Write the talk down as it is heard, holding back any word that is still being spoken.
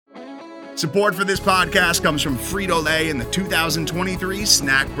Support for this podcast comes from Frito-Lay in the 2023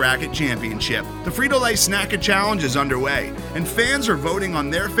 Snack Bracket Championship. The Frito-Lay Snack-It Challenge is underway, and fans are voting on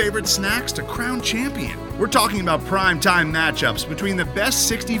their favorite snacks to crown champion. We're talking about prime-time matchups between the best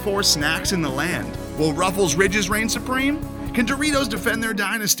 64 snacks in the land. Will Ruffles Ridges reign supreme? Can Doritos defend their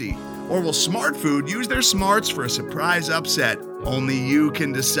dynasty? Or will Smart Food use their smarts for a surprise upset? Only you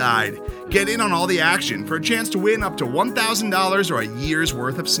can decide. Get in on all the action for a chance to win up to $1,000 or a year's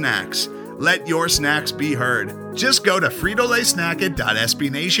worth of snacks. Let your snacks be heard. Just go to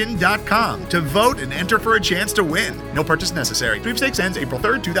fritolaysnacket.sbnation.com to vote and enter for a chance to win. No purchase necessary. Sweepstakes ends April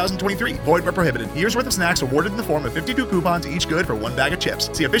 3rd, 2023. Void where prohibited. Year's worth of snacks awarded in the form of 52 coupons, each good for one bag of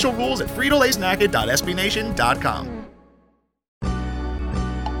chips. See official rules at fritolaysnacket.sbnation.com.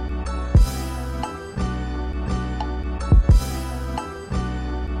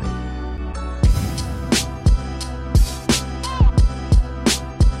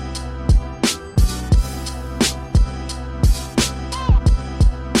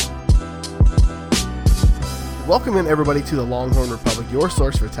 Welcome in, everybody, to the Longhorn Republic, your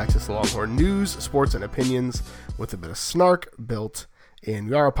source for Texas Longhorn news, sports, and opinions with a bit of snark built in.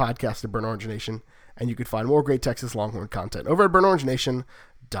 We are a podcast of Burnt Orange Nation, and you can find more great Texas Longhorn content over at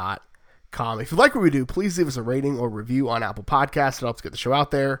burntorangenation.com. If you like what we do, please leave us a rating or review on Apple Podcasts. It helps get the show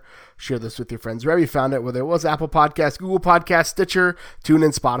out there. Share this with your friends wherever you found it, whether it was Apple Podcasts, Google Podcasts, Stitcher,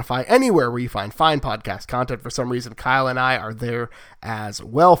 TuneIn, Spotify, anywhere where you find fine podcast content. For some reason, Kyle and I are there as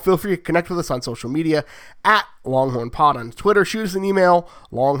well. Feel free to connect with us on social media at LonghornPod on Twitter. Shoot us an email,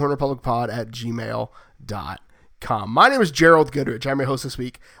 longhornrepublicpod@gmail.com. My name is Gerald Goodrich. I'm your host this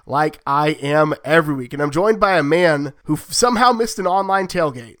week, like I am every week. And I'm joined by a man who somehow missed an online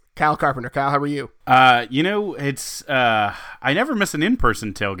tailgate. Kyle Carpenter. Kyle, how are you? It's I never miss an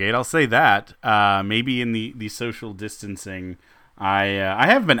in-person tailgate. I'll say that. Maybe in the social distancing, I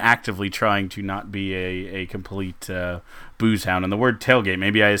have been actively trying to not be a complete booze hound. And the word tailgate,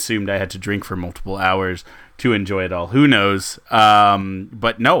 maybe I assumed I had to drink for multiple hours to enjoy it all. Who knows?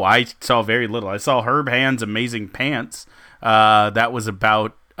 But no, I saw very little. I saw Herb Hand's amazing pants. That was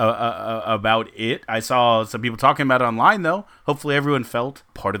about it. I saw some people talking about it online, though. Hopefully everyone felt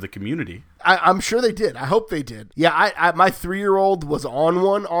part of the community. I'm sure they did. I hope they did. Yeah, I my 3-year-old was on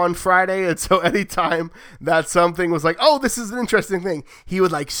one on Friday, and so anytime that something was like, oh, this is an interesting thing, he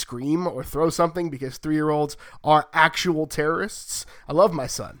would like scream or throw something because 3-year-olds are actual terrorists. I love my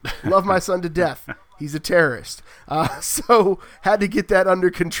son. Love my son to death. He's a terrorist. So had to get that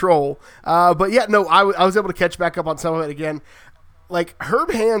under control. But yeah, no, I was able to catch back up on some of it again. Like,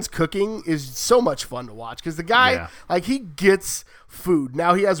 Herb Hand's cooking is so much fun to watch because the guy, like, he gets food.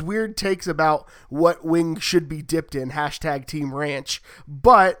 Now, he has weird takes about what wing should be dipped in, #Team Ranch,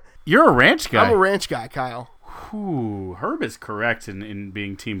 but... You're a ranch guy. I'm a ranch guy, Kyle. Ooh, Herb is correct in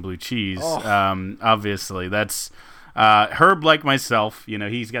being Team Blue Cheese. Oh. Obviously, that's... Herb, like myself,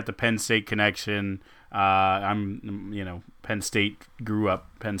 he's got the Penn State connection. I'm, Penn State, grew up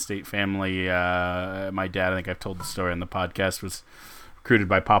Penn State family. My dad, I think I've told the story on the podcast, was recruited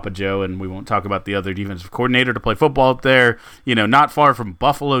by Papa Joe, and we won't talk about the other defensive coordinator to play football up there. Not far from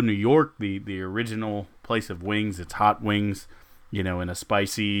Buffalo, New York, the original place of wings. It's hot wings, in a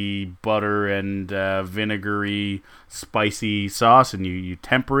spicy butter and vinegary spicy sauce, and you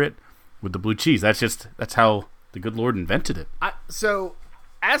temper it with the blue cheese. That's how the good Lord invented it. So,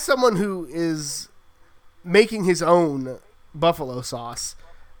 as someone who is making his own buffalo sauce,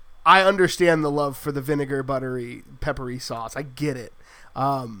 I understand the love for the vinegar, buttery, peppery sauce. I get it.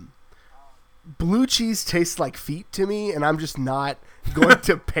 Blue cheese tastes like feet to me, and I'm just not going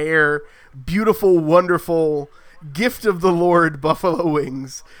to pair beautiful, wonderful, gift of the Lord buffalo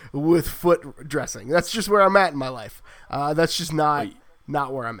wings with foot dressing. That's just where I'm at in my life. That's just not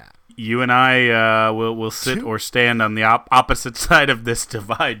where I'm at. You and I will sit or stand on the opposite side of this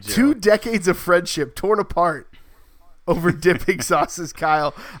divide, Joe. 2 decades of friendship torn apart over dipping sauces,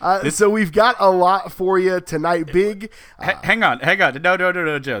 Kyle. So we've got a lot for you tonight. Big. Hang on.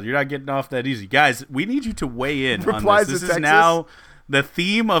 No, Joe. You're not getting off that easy. Guys, we need you to weigh in on this. This is now the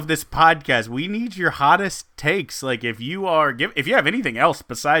theme of this podcast. We need your hottest takes. Like, if you have anything else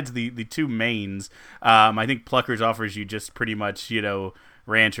besides the 2 mains, I think Pluckers offers you just pretty much,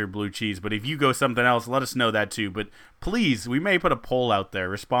 ranch or blue cheese, but if you go something else, let us know that too. But please, we may put a poll out there,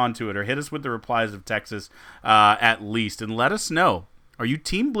 respond to it, or hit us with the replies of Texas at least, and let us know, are you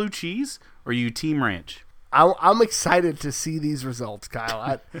team blue cheese or are you team ranch? I'm excited to see these results,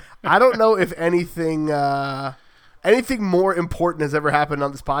 Kyle. I don't know if anything anything more important has ever happened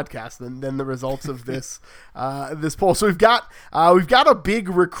on this podcast than the results of this this poll. So we've got a big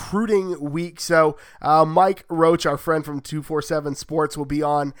recruiting week. So Mike Roach, our friend from 247 Sports, will be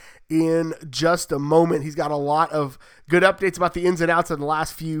on in just a moment. He's got a lot of good updates about the ins and outs of the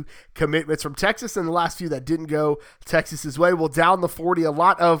last few commitments from Texas and the last few that didn't go Texas's way. We'll down the 40. A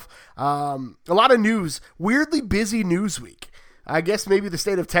lot of news. Weirdly busy news week. I guess maybe the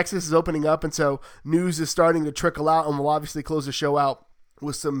state of Texas is opening up, and so news is starting to trickle out, and we'll obviously close the show out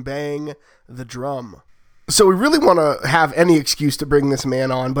with some Bang the Drum. So we really want to have any excuse to bring this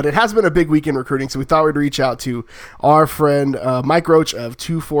man on, but it has been a big week in recruiting, so we thought we'd reach out to our friend Mike Roach of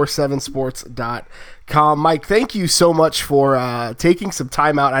 247sports.com. Mike, thank you so much for taking some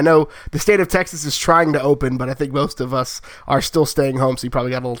time out. I know the state of Texas is trying to open, but I think most of us are still staying home, so you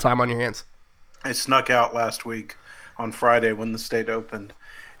probably got a little time on your hands. I snuck out last week on Friday when the state opened,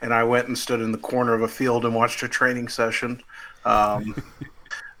 and I went and stood in the corner of a field and watched a training session. I've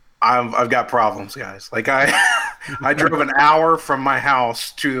got problems, guys. Like I drove an hour from my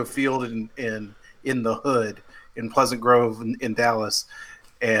house to a field in the hood in Pleasant Grove in Dallas,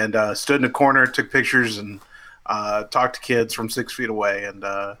 and stood in a corner, took pictures, and talked to kids from 6 feet away. And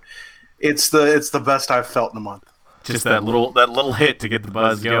it's the best I've felt in a month. Just that little hit to get the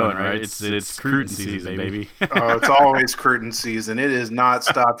buzz going, right? It's Cruton season, baby. Oh, it's always Cruton season. It is not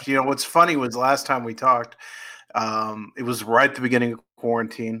stopped. You know, what's funny was last time we talked, it was right at the beginning of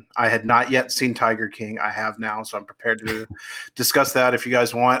quarantine. I had not yet seen Tiger King. I have now, so I'm prepared to discuss that if you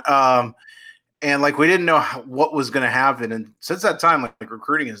guys want. And like we didn't know what was going to happen, and since that time, like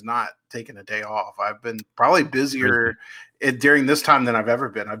recruiting has not taken a day off. I've been probably busier during this time than I've ever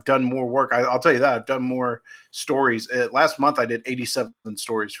been. I've done more work. I'll tell you that I've done more stories. Last month I did 87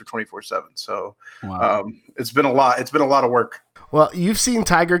 stories for 24/7. So wow. It's been a lot. It's been a lot of work. Well, you've seen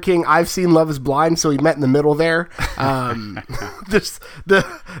Tiger King. I've seen Love is Blind, so we met in the middle there. Just the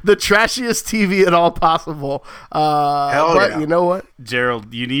trashiest TV at all possible. But you know what?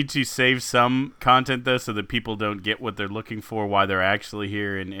 Gerald, you need to save some content, though, so that people don't get what they're looking for, why they're actually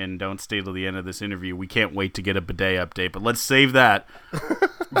here, and don't stay till the end of this interview. We can't wait to get a bidet update, but let's save that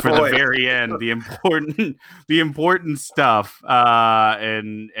for the very end, the important stuff.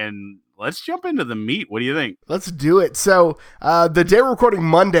 And let's jump into the meat. What do you think? Let's do it. So the day we're recording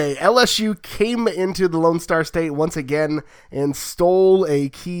Monday, LSU came into the Lone Star State once again and stole a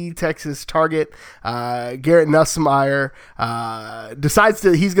key Texas target. Garrett Nussmeier decides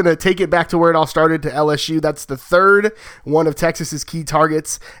that he's going to take it back to where it all started, to LSU. That's the third one of Texas's key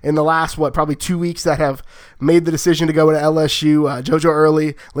targets in the last, probably 2 weeks that have made the decision to go to LSU. JoJo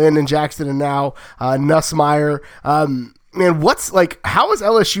Early, Landon Jackson, and now Nussmeier. Man, how is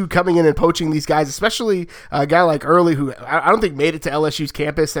LSU coming in and poaching these guys, especially a guy like Early, who I don't think made it to LSU's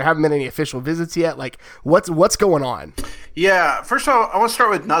campus? There haven't been any official visits yet. Like, what's going on? Yeah, first of all, I want to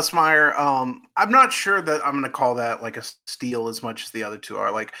start with Nussmeier. I'm not sure that I'm going to call that like a steal as much as the other two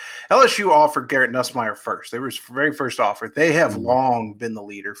are. Like, LSU offered Garrett Nussmeier first. They were his very first offer. They have long been the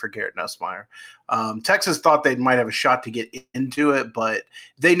leader for Garrett Nussmeier. Texas thought they might have a shot to get into it, but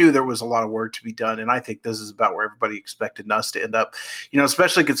they knew there was a lot of work to be done, and I think this is about where everybody expected Nuss to end up. You know,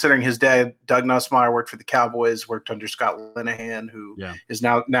 especially considering his dad, Doug Nussmeier, worked for the Cowboys, worked under Scott Linehan, who is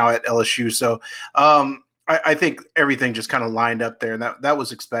now at LSU. So I think everything just kind of lined up there, and that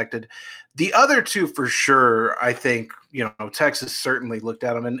was expected. The other two, for sure, I think, you know, Texas certainly looked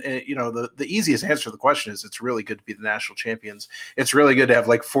at them. And you know, the easiest answer to the question is it's really good to be the national champions. It's really good to have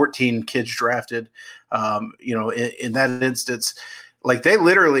like 14 kids drafted. You know, in that instance, like they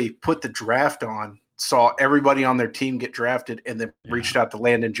literally put the draft on, saw everybody on their team get drafted, and then reached out to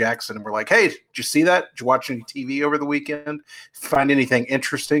Landon Jackson and were like, hey, did you see that? Did you watch any TV over the weekend? Find anything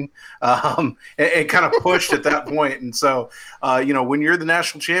interesting? And kind of pushed at that point. And so, you know, when you're the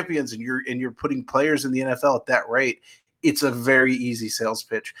national champions and you're putting players in the NFL at that rate, it's a very easy sales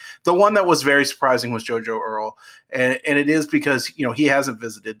pitch. The one that was very surprising was JoJo Earle. And it is because, you know, he hasn't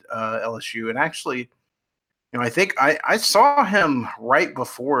visited LSU. And actually, you know, I think I saw him right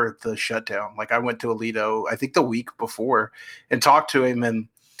before the shutdown. Like I went to Aledo, I think the week before, and talked to him. And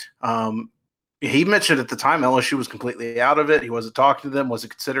he mentioned at the time LSU was completely out of it. He wasn't talking to them,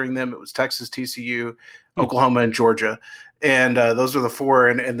 wasn't considering them. It was Texas, TCU, Oklahoma, and Georgia. And those are the four.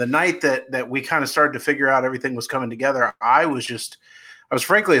 And the night that we kind of started to figure out everything was coming together, I was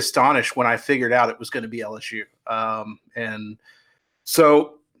frankly astonished when I figured out it was going to be LSU. And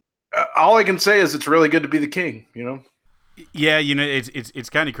so all I can say is it's really good to be the king, you know? Yeah, it's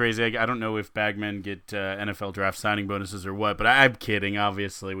kind of crazy. I don't know if bagmen get NFL draft signing bonuses or what, but I'm kidding.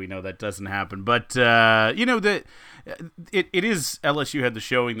 Obviously, we know that doesn't happen. But that it is LSU had the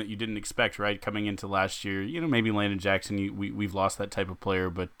showing that you didn't expect, right? Coming into last year, maybe Landon Jackson, we've lost that type of player,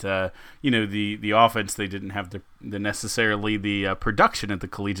 but the offense, they didn't have the necessarily the production at the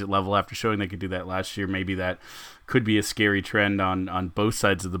collegiate level after showing they could do that last year. Maybe that could be a scary trend on both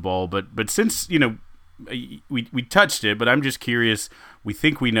sides of the ball. But since we touched it, but I'm just curious. We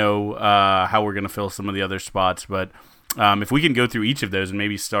think we know how we're going to fill some of the other spots, but if we can go through each of those and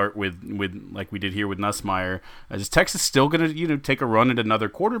maybe start with like we did here with Nussmeier, is Texas still going to take a run at another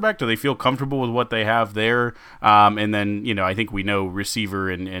quarterback? Do they feel comfortable with what they have there? And then I think we know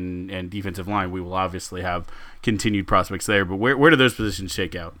receiver and defensive line. We will obviously have continued prospects there, but where do those positions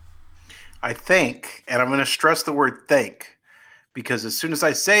shake out? I think, and I'm going to stress the word "think," because as soon as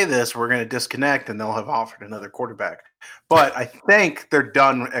I say this, we're going to disconnect and they'll have offered another quarterback. But I think they're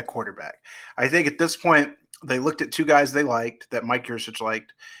done at quarterback. I think at this point, they looked at two guys they liked, that Mike Yurcich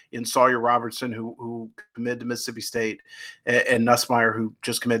liked, in Sawyer Robertson, who committed to Mississippi State, and Nussmeier, who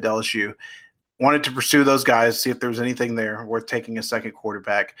just committed to LSU. Wanted to pursue those guys, see if there was anything there worth taking a second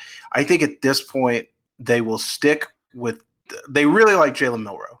quarterback. I think at this point, they will stick with – they really like Jalen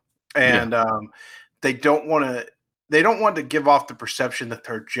Milroe. And they don't want to give off the perception that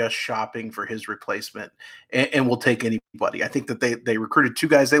they're just shopping for his replacement and will take anybody. I think that they recruited two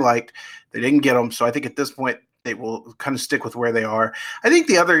guys they liked. They didn't get them. So I think at this point they will kind of stick with where they are. I think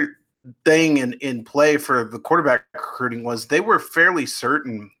the other thing in play for the quarterback recruiting was they were fairly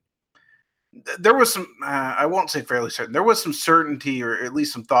certain. There was some, I won't say fairly certain. There was some certainty, or at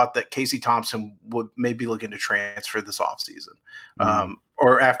least some thought, that Casey Thompson would maybe look into transfer this offseason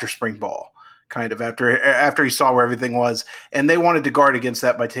or after spring ball, kind of after he saw where everything was. And they wanted to guard against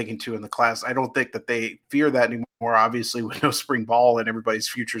that by taking two in the class. I don't think that they fear that anymore, obviously, with no spring ball and everybody's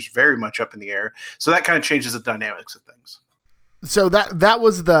future is very much up in the air. So that kind of changes the dynamics of things. So that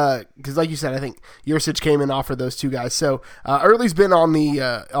was because like you said, I think Yurcich came and offered those two guys. So Early's been on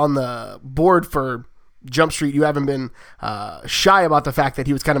the board for Jump Street. You haven't been shy about the fact that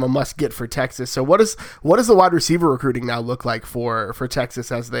he was kind of a must get for Texas. So what does the wide receiver recruiting now look like for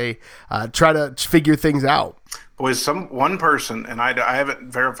Texas as they try to figure things out? Boys, one person, and I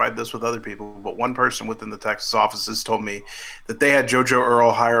haven't verified this with other people, but one person within the Texas offices told me that they had JoJo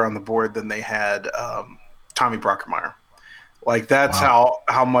Earle higher on the board than they had Tommy Brockermeyer. Like, that's wow.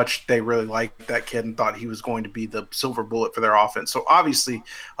 how much they really liked that kid and thought he was going to be the silver bullet for their offense. So obviously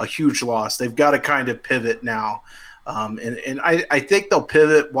a huge loss. They've got to kind of pivot now. And I think they'll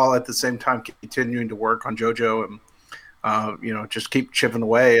pivot while at the same time continuing to work on JoJo and, just keep chipping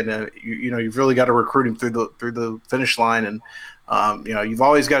away. And, you've really got to recruit him through the finish line. And, you've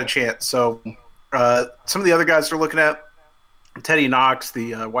always got a chance. So some of the other guys they're looking at, Teddy Knox,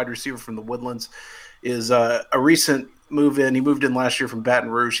 the wide receiver from the Woodlands, is a recent move in. He moved in last year from Baton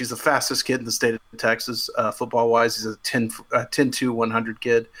Rouge. He's the fastest kid in the state of Texas, football-wise. He's a 10-2, 100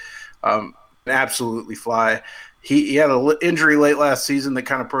 kid. Absolutely fly. He had an injury late last season that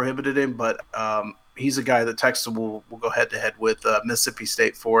kind of prohibited him, but he's a guy that Texas will go head-to-head with Mississippi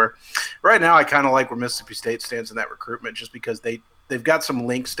State for. Right now, I kind of like where Mississippi State stands in that recruitment just because they've got some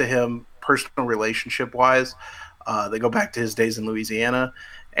links to him personal relationship-wise. They go back to his days in Louisiana,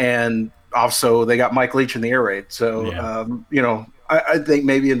 and also they got Mike Leach in the air raid. So, yeah. I think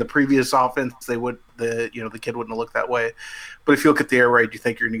maybe in the previous offense the kid wouldn't have looked that way. But if you look at the air raid, you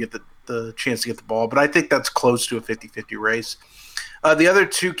think you're going to get the chance to get the ball. But I think that's close to a 50-50 race. The other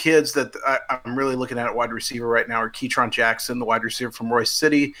two kids that I'm really looking at wide receiver right now are Keytron Jackson, the wide receiver from Royce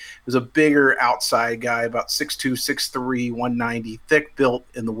City. He's a bigger outside guy, about 6'2", 6'3", 190, thick built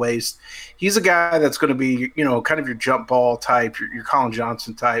in the waist. He's a guy that's going to be, kind of your jump ball type, your Colin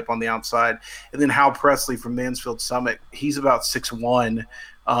Johnson type on the outside. And then Hal Presley from Mansfield Summit, he's about 6'1",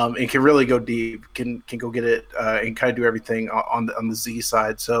 and can really go deep, can go get it, and kind of do everything on the Z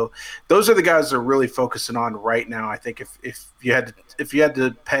side. So those are the guys they're really focusing on right now. I think if you had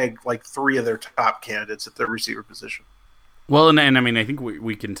to peg like three of their top candidates at their receiver position. Well, and I mean, I think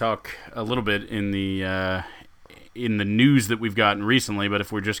we can talk a little bit in the news that we've gotten recently, but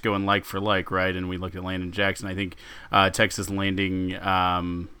if we're just going like for like, right, and we look at Landon Jackson, I think Texas landing.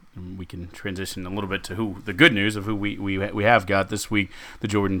 We can transition a little bit to the good news of who we have got this week. The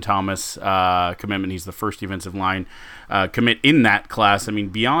Jordan Thomas commitment. He's the first defensive line commit in that class. I mean,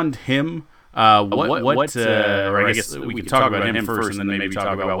 beyond him, I guess we can talk about him first, and then maybe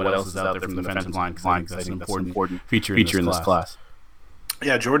talk about what else is out there from the defensive line, because I think that's an important feature in this class.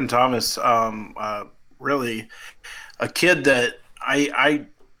 Yeah, Jordan Thomas, really a kid that I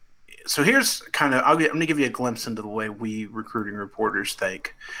so here's kind of, I'm going to give you a glimpse into the way we recruiting reporters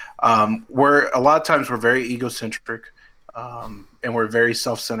think. We're a lot of times we're very egocentric, and we're very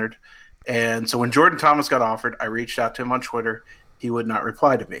self-centered. And so when Jordan Thomas got offered, I reached out to him on Twitter. He would not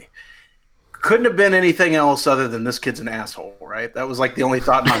reply to me. Couldn't have been anything else other than this kid's an asshole, right? That was like the only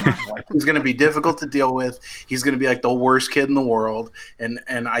thought in my mind. Like, he's going to be difficult to deal with. He's going to be like the worst kid in the world, and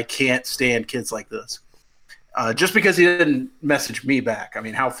I can't stand kids like this. Just because he didn't message me back. I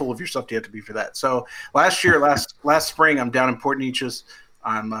mean, how full of yourself do you have to be for that? So last spring, I'm down in Port Neches.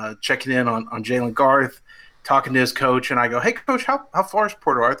 I'm checking in on Jalen Garth, talking to his coach, and I go, "Hey, coach, how far is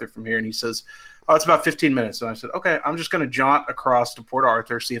Port Arthur from here?" And he says, "Oh, it's about 15 minutes." And I said, "Okay, I'm just going to jaunt across to Port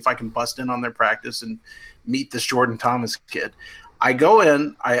Arthur, see if I can bust in on their practice and meet this Jordan Thomas kid." I go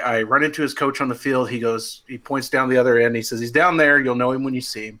in, I run into his coach on the field. He points down the other end. He says, "He's down there. You'll know him when you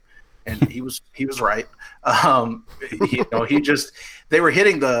see him." And he was right. They were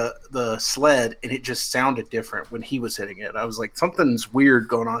hitting the sled, and it just sounded different when he was hitting it. I was like, something's weird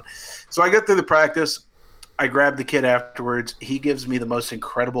going on. So I get through the practice. I grabbed the kid afterwards. He gives me the most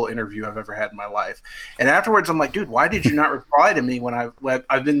incredible interview I've ever had in my life. And afterwards, I'm like, "Dude, why did you not reply to me when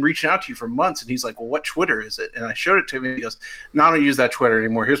I've been reaching out to you for months?" And he's like, "Well, what Twitter is it?" And I showed it to him. And he goes, "No, I don't use that Twitter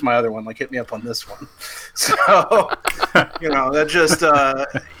anymore. Here's my other one. Like, hit me up on this one." So, that just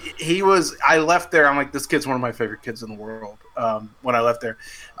I left there. I'm like, this kid's one of my favorite kids in the world. When I left there,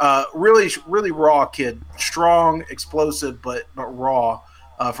 really, really raw kid, strong, explosive, but raw.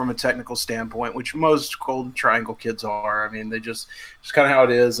 From a technical standpoint, which most Golden Triangle kids are. I mean, they just kind of how it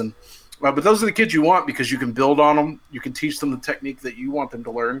is. And but those are the kids you want because you can build on them. You can teach them the technique that you want them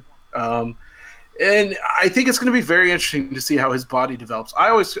to learn. And I think it's going to be very interesting to see how his body develops.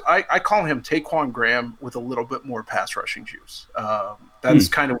 I call him Taquan Graham with a little bit more pass rushing juice. That's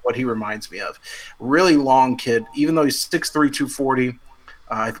kind of what he reminds me of. Really long kid, even though he's 6'3", 240.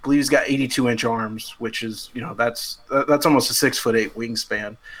 I believe he's got 82-inch arms, which is, that's almost a 6'8"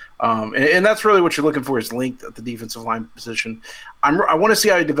 wingspan. And that's really what you're looking for is length at the defensive line position. I want to see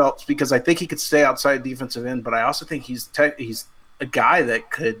how he develops because I think he could stay outside defensive end, but I also think he's a guy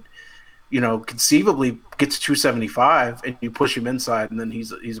that could, conceivably get to 275 and you push him inside, and then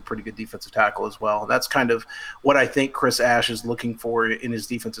he's a pretty good defensive tackle as well. And that's kind of what I think Chris Ash is looking for in his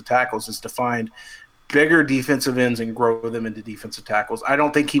defensive tackles is to find bigger defensive ends and grow them into defensive tackles. I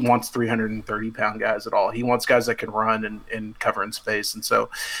don't think he wants 330-pound guys at all. He wants guys that can run and cover in space. And so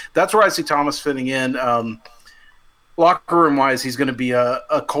that's where I see Thomas fitting in. Locker room-wise, he's going to be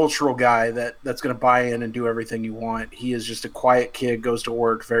a cultural guy that's going to buy in and do everything you want. He is just a quiet kid, goes to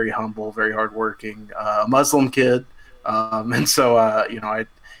work, very humble, very hardworking, a Muslim kid. And so,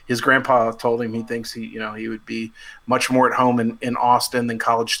 his grandpa told him he thinks he would be much more at home in Austin than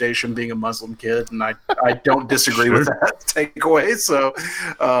College Station being a Muslim kid. And I don't disagree with that takeaway. So,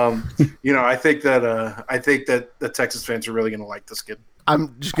 I think that the Texas fans are really going to like this kid.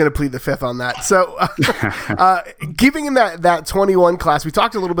 I'm just going to plead the fifth on that. So, keeping in that 21 class, we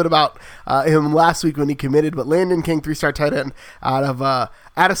talked a little bit about him last week when he committed, but Landon King, 3-star tight end out of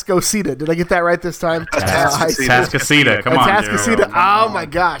Atascocita. Did I get that right this time? Atascocita. Come on, Atascocita. Oh, my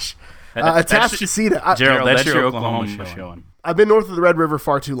gosh. Atascocita. Gerald, that's your Oklahoma showing. I've been north of the Red River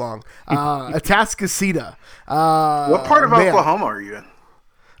far too long. Atascocita. What part of Oklahoma are you in?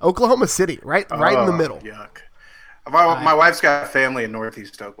 Oklahoma City, right in the middle. Yuck. My wife's got family in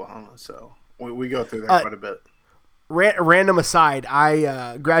Northeast Oklahoma, so we go through there quite a bit. Random aside,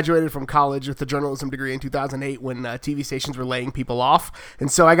 I graduated from college with a journalism degree in 2008 when TV stations were laying people off.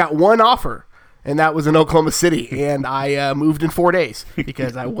 And so I got one offer, and that was in Oklahoma City. And I moved in 4 days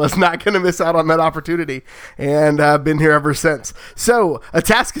because I was not going to miss out on that opportunity. And I've been here ever since. So,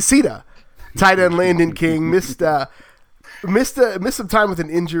 Atascocita, tight end Landon King, missed some time with an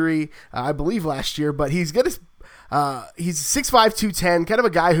injury, I believe, last year. But he's going to... he's 6'5", 210, kind of a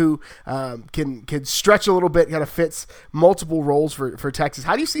guy who can stretch a little bit, kind of fits multiple roles for Texas.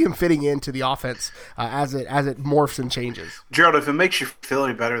 How do you see him fitting into the offense as it morphs and changes? Gerald, if it makes you feel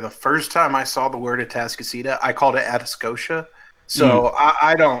any better, the first time I saw the word Atascocita, I called it Atascosa. So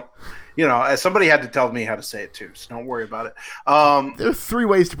I don't, somebody had to tell me how to say it too, so don't worry about it. There are 3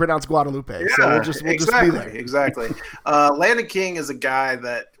 ways to pronounce Guadalupe, so we'll just be there. Exactly. Landon King is a guy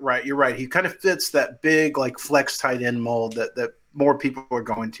that, you're right, he kind of fits that big, like, flex tight end mold that more people are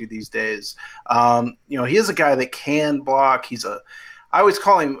going to these days. He is a guy that can block. I always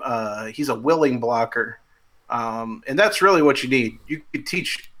call him, he's a willing blocker. And that's really what you need. You could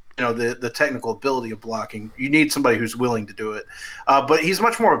teach the technical ability of blocking. You need somebody who's willing to do it. But he's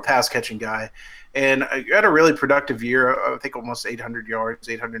much more of a pass-catching guy. And had a really productive year. I think almost 800 yards,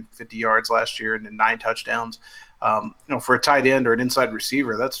 850 yards last year, and then 9 touchdowns. For a tight end or an inside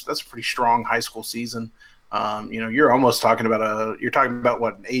receiver, that's a pretty strong high school season. You're almost talking about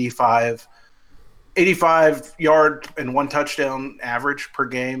what, an 85 yard and 1 touchdown average per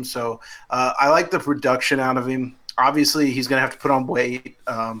game. So I like the production out of him. Obviously, he's going to have to put on weight,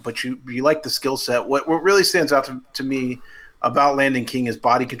 but you like the skill set. What really stands out to me about Landon King is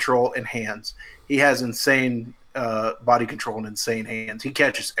body control and hands. He has insane body control and insane hands. He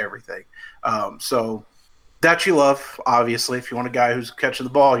catches everything. So that you love, obviously. If you want a guy who's catching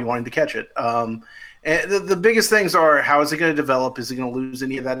the ball, you want him to catch it. And the biggest things are, how is he going to develop? Is he going to lose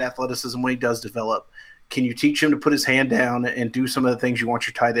any of that athleticism when he does develop? Can you teach him to put his hand down and do some of the things you want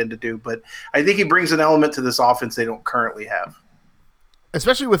your tight end to do? But I think he brings an element to this offense they don't currently have.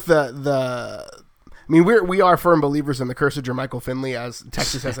 Especially with we are firm believers in the curse of Jermichael Finley, as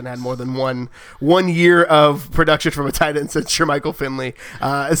Texas hasn't had more than one year of production from a tight end since Jermichael Finley.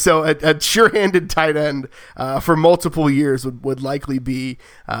 So a sure-handed tight end for multiple years would likely be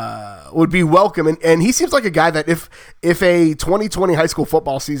welcome. And he seems like a guy that if a 2020 high school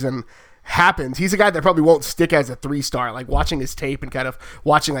football season happens, he's a guy that probably won't stick as a 3-star. Like, watching his tape and kind of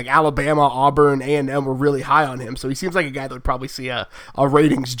watching like Alabama, Auburn, A&M were really high on him. So he seems like a guy that would probably see a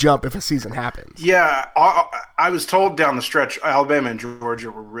ratings jump if a season happens. Yeah, I was told down the stretch, Alabama and Georgia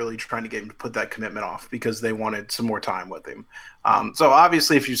were really trying to get him to put that commitment off because they wanted some more time with him. So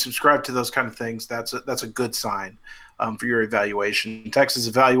obviously, if you subscribe to those kind of things, that's a good sign for your evaluation. Texas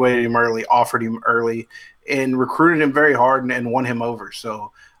evaluated him early, offered him early, and recruited him very hard and won him over.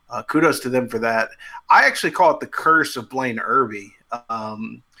 So kudos to them for that. I actually call it the curse of Blaine Irby,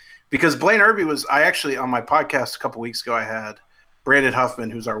 because Blaine Irby was – I actually, on my podcast a couple weeks ago, I had Brandon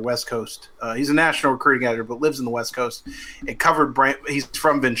Huffman, who's our West Coast. He's a national recruiting editor but lives in the West Coast. And covered he's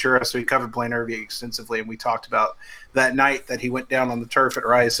from Ventura, so he covered Blaine Irby extensively, and we talked about that night that he went down on the turf at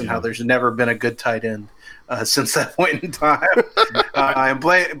Rice and how there's never been a good tight end since that point in time. And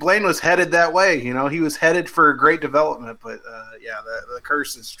Blaine was headed that way. He was headed for a great development, but the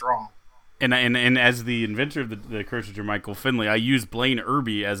curse is strong. And as the inventor of the curse of Jermichael Finley, I use Blaine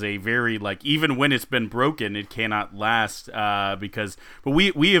Irby as a very, even when it's been broken, it cannot last but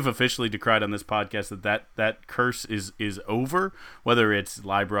we have officially decried on this podcast that curse is over, whether it's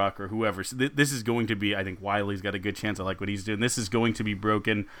Leibrock or whoever. So this is going to be, I think Wiley's got a good chance. I like what he's doing. This is going to be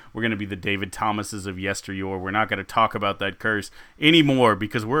broken. We're going to be the David Thomases of yesteryear. We're not going to talk about that curse anymore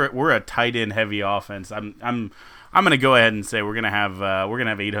because we're a tight end heavy offense. I'm going to go ahead and say we're going to have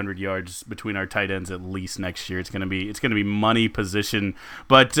 800 yards between our tight ends at least next year. It's going to be money position.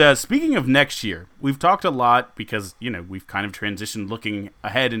 But speaking of next year, we've talked a lot because we've kind of transitioned looking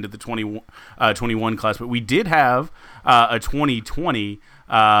ahead into the 21 class. But we did have a 2020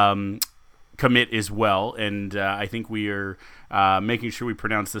 commit as well, and I think we are making sure we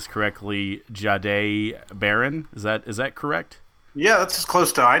pronounce this correctly. Jahdae Barron, is that correct? Yeah, that's as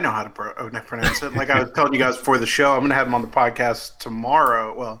close to I know how to pronounce it. Like I was telling you guys before the show, I'm going to have him on the podcast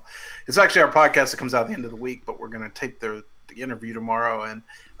tomorrow. Well, it's actually our podcast that comes out at the end of the week, but we're going to tape the interview tomorrow, and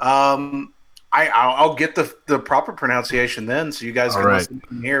I'll get the proper pronunciation then, so you guys can listen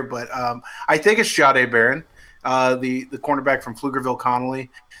here. But I think it's Jahdae Barron, the cornerback from Pflugerville Connolly,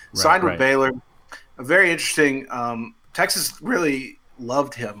 signed with Baylor. Very interesting. Texas really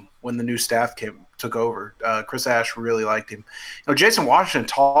loved him when the new staff took over. Chris Ash really liked him. Jason Washington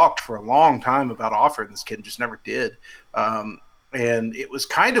talked for a long time about offering this kid and just never did. And it was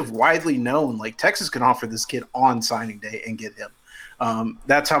kind of widely known, like Texas can offer this kid on signing day and get him.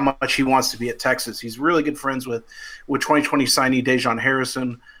 That's how much he wants to be at Texas. He's really good friends with 2020 signee Dejon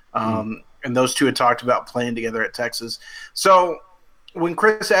Harrison. And those two had talked about playing together at Texas. So when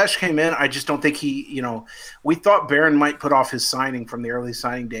Chris Ash came in, I just don't think we thought Barron might put off his signing from the early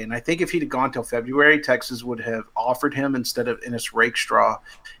signing day. And I think if he'd have gone till February, Texas would have offered him instead of Ennis Rakestraw,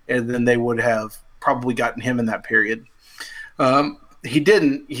 and then they would have probably gotten him in that period. He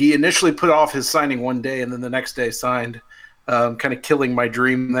didn't. He initially put off his signing one day and then the next day signed, kind of killing my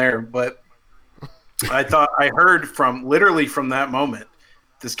dream there. But I heard from that moment,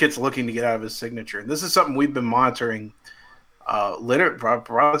 this kid's looking to get out of his signature. And this is something we've been monitoring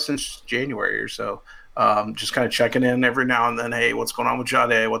probably since January or so. Just kind of checking in every now and then. Hey, what's going on with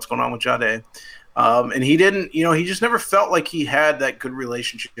Jahdae? What's going on with Jahdae? And he didn't, he just never felt like he had that good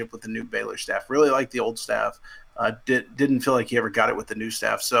relationship with the new Baylor staff. Really liked the old staff. Didn't feel like he ever got it with the new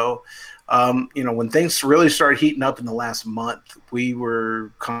staff. So, when things really started heating up in the last month, we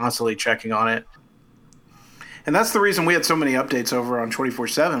were constantly checking on it. And that's the reason we had so many updates over on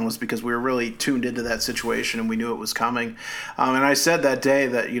 24/7 was because we were really tuned into that situation and we knew it was coming. And I said that day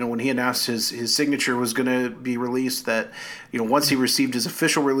that, when he announced his signature was going to be released, that, once he received his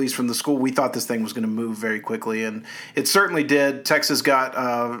official release from the school, we thought this thing was going to move very quickly. And it certainly did. Texas got,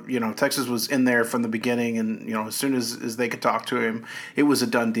 Texas was in there from the beginning. And, as soon as they could talk to him, it was a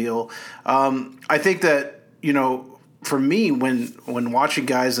done deal. I think that, for me, when watching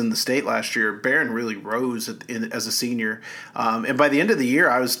guys in the state last year, Barron really rose as a senior. And by the end of the year,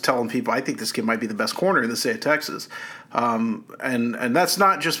 I was telling people, I think this kid might be the best corner in the state of Texas. And that's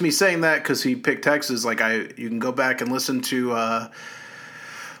not just me saying that because he picked Texas. You can go back and listen to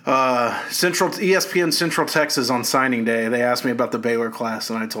ESPN Central Texas on signing day. They asked me about the Baylor class,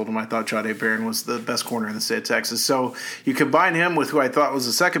 and I told them I thought Jahdae Barron was the best corner in the state of Texas. So you combine him with who I thought was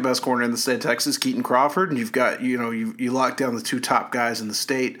the second best corner in the state of Texas, Keaton Crawford, and you've got you lock down the two top guys in the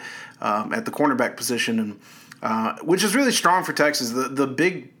state at the cornerback position, and which is really strong for Texas. The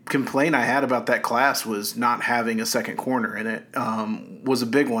big complaint I had about that class was not having a second corner, and it was a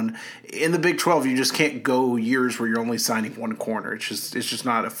big one. In the Big 12, you just can't go years where you're only signing one corner. It's just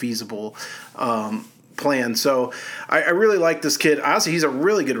not a feasible plan. So I really like this kid. Honestly, he's a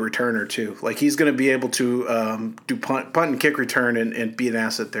really good returner too. He's going to be able to do punt and kick return and be an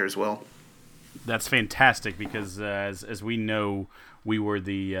asset there as well. That's fantastic because as we know, we were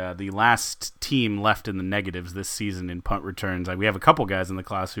the last team left in the negatives this season in punt returns. We have a couple guys in the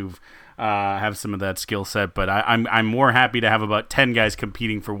class who've have some of that skill set, but I'm more happy to have about 10 guys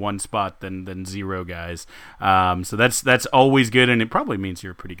competing for one spot than 0 guys. So that's always good, and it probably means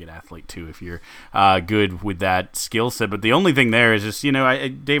you're a pretty good athlete too if you're good with that skill set. But the only thing there is just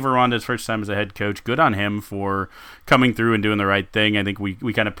Dave Aranda's first time as a head coach. Good on him for coming through and doing the right thing. I think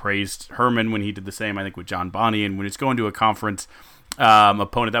we kind of praised Herman when he did the same. I think with John Bonney, and when it's going to a conference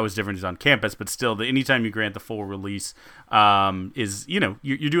opponent that was different is on campus, but still, anytime you grant the full release, is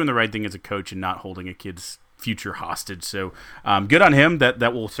you're doing the right thing as a coach and not holding a kid's future hostage. So good on him.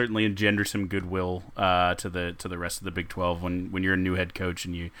 That will certainly engender some goodwill to the rest of the Big 12 when you're a new head coach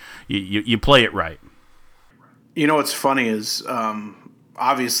and you play it right. What's funny is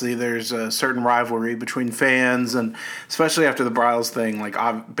obviously there's a certain rivalry between fans, and especially after the Bryles thing,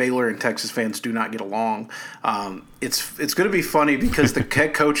 Baylor and Texas fans do not get along. It's going to be funny because the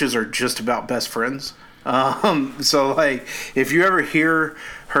head coaches are just about best friends. So if you ever hear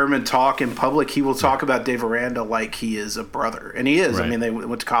Herman talk in public, he will talk about Dave Aranda like he is a brother, and he is. Right. I mean, they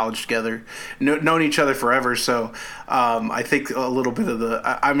went to college together, known each other forever. So I think a little bit of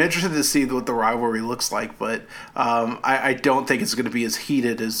I'm interested to see what the rivalry looks like, but I don't think it's going to be as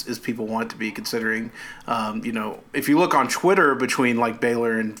heated as people want it to be, considering if you look on Twitter between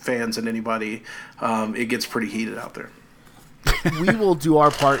Baylor and fans and anybody, it gets pretty heated out there. We will do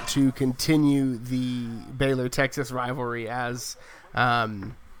our part to continue the Baylor-Texas rivalry as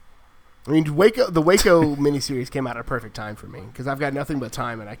the Waco miniseries came out at a perfect time for me because I've got nothing but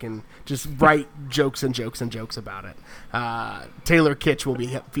time and I can just write jokes and jokes and jokes about it. Taylor Kitsch will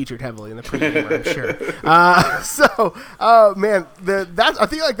be featured heavily in the pregame, I'm sure. Man, I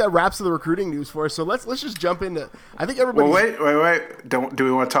think that wraps the recruiting news for us. So let's just jump into. I think everybody. Well, wait. Do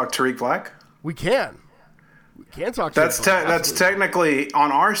we want to talk Tariq Black? We can. Can't talk. That's technically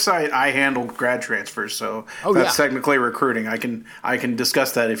on our site. I handle grad transfers, so that's technically recruiting. I can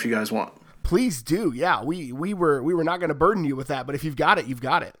discuss that if you guys want. Please do. Yeah, we were not going to burden you with that, but if you've got it, you've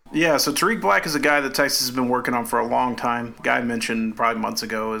got it. Yeah. So Tariq Black is a guy that Texas has been working on for a long time. Guy mentioned probably months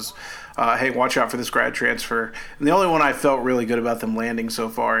ago is, hey, watch out for this grad transfer. And the only one I felt really good about them landing so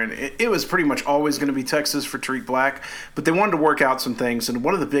far, and it was pretty much always going to be Texas for Tariq Black, but they wanted to work out some things. And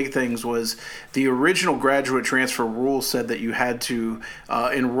one of the big things was the original graduate transfer rule said that you had to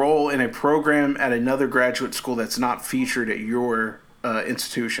enroll in a program at another graduate school that's not featured at your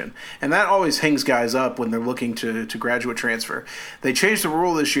institution. And that always hangs guys up when they're looking to graduate transfer. They changed the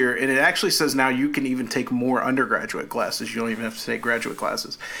rule this year, and it actually says now you can even take more undergraduate classes. You don't even have to take graduate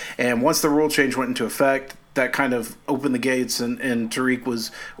classes. And once the rule change went into effect, that kind of opened the gates, and Tariq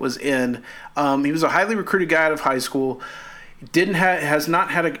was in. He was a highly recruited guy out of high school. Has not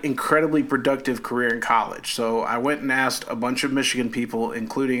had an incredibly productive career in college. So I went and asked a bunch of Michigan people,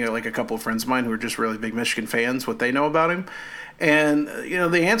 including a couple of friends of mine who are just really big Michigan fans, what they know about him. And,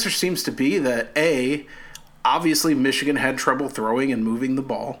 the answer seems to be that, A, obviously Michigan had trouble throwing and moving the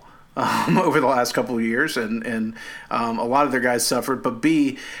ball. over the last couple of years, and a lot of their guys suffered. But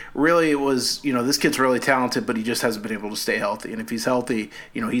B, really, it was, this kid's really talented, but he just hasn't been able to stay healthy. And if he's healthy,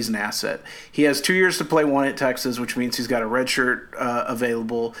 he's an asset. He has 2 years to play, one at Texas, which means he's got a red shirt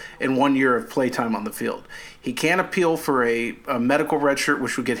available and 1 year of play time on the field. He can appeal for a medical red shirt,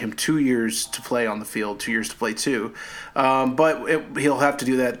 which would get him 2 years to play on the field, 2 years to play too. But he'll have to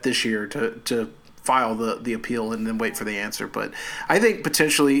do that this year to file the appeal and then wait for the answer. But I think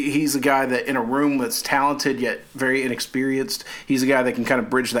potentially he's a guy that in a room that's talented yet very inexperienced, he's a guy that can kind of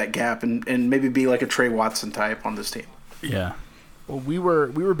bridge that gap and maybe be like a Trey Watson type on this team. Yeah. Well, we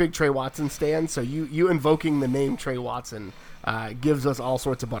were big Trey Watson stands, so you invoking the name Trey Watson gives us all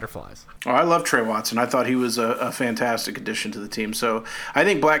sorts of butterflies. Oh, I love Trey Watson. I thought he was a fantastic addition to the team. So I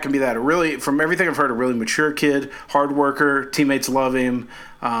think Black can be that. From everything I've heard, a really mature kid, hard worker, teammates love him.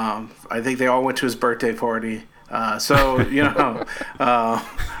 I think they all went to his birthday party. I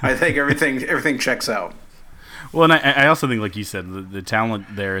think everything checks out. Well, and I also think, like you said, the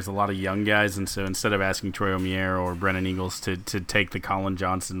talent there is a lot of young guys, and so instead of asking Troy Omier or Brennan Eagles to take the Colin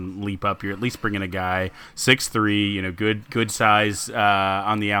Johnson leap up, you're at least bringing a guy 6'3", good size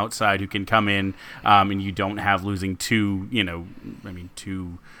on the outside who can come in, and you don't have losing two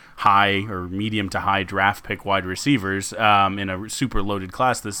high or medium to high draft pick wide receivers in a super loaded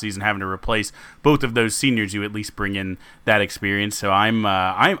class this season, having to replace both of those seniors. You at least bring in that experience. So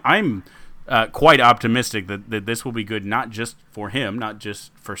I'm quite optimistic that this will be good, not just for him, not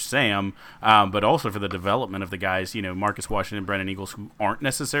just for Sam, but also for the development of the guys, Marcus Washington, Brennan Eagles, who aren't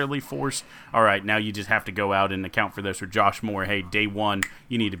necessarily forced. All right, now you just have to go out and account for this. Or Josh Moore, hey, day one,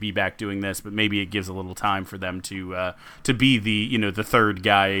 you need to be back doing this, but maybe it gives a little time for them to be the third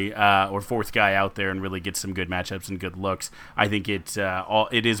guy or fourth guy out there and really get some good matchups and good looks. I think it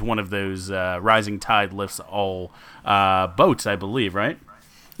is one of those rising tide lifts all boats, I believe, right?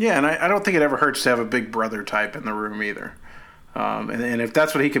 Yeah, and I don't think it ever hurts to have a big brother type in the room either. And if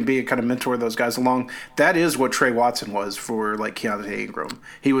that's what he can be, kind of mentor those guys along, that is what Trey Watson was for like Keaontay Ingram.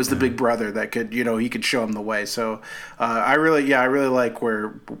 He was the big brother that could, he could show him the way. So I really like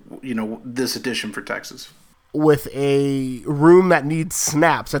where, this addition for Texas. With a room that needs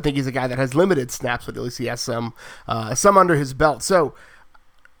snaps, I think he's a guy that has limited snaps, but at least he has some under his belt. So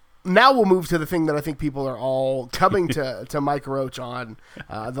now we'll move to the thing that I think people are all coming to Mike Roach on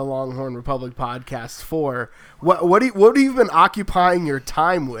the Longhorn Republic podcast for. What have you been occupying your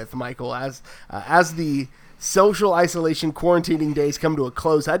time with, Michael, as the social isolation quarantining days come to a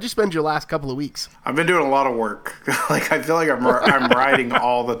close? How'd you spend your last couple of weeks? I've been doing a lot of work. I feel like I'm writing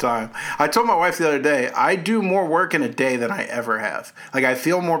all the time. I told my wife the other day, I do more work in a day than I ever have. I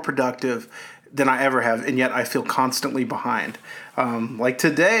feel more productive than I ever have, and yet I feel constantly behind.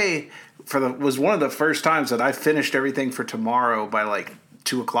 Today was one of the first times that I finished everything for tomorrow by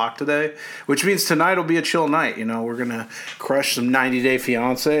 2:00 today, which means tonight will be a chill night. We're gonna crush some 90 Day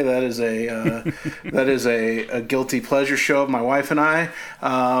Fiance. That is a guilty pleasure show of my wife and I.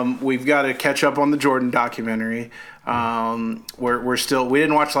 We've got to catch up on the Jordan documentary. We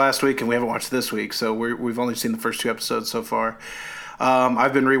didn't watch last week and we haven't watched this week, so we've only seen the first 2 episodes so far.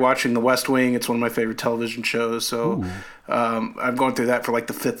 I've been rewatching The West Wing. It's one of my favorite television shows. So I'm going through that for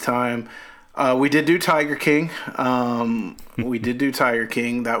the 5th time. We did do Tiger King.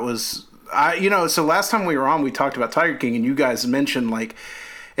 That was, so last time we were on, we talked about Tiger King, and you guys mentioned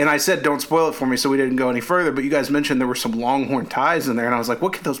and I said, don't spoil it for me, so we didn't go any further. But you guys mentioned there were some Longhorn ties in there, and I was like,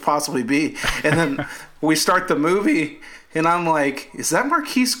 what could those possibly be? And then we start the movie, and I'm like, is that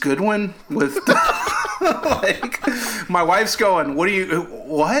Marquise Goodwin with my wife's going,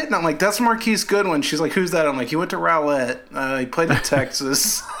 what? And I'm like, that's Marquise Goodwin. She's like, who's that? I'm like, he went to Rowlett. He played in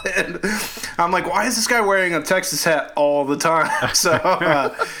Texas. And I'm like, why is this guy wearing a Texas hat all the time? So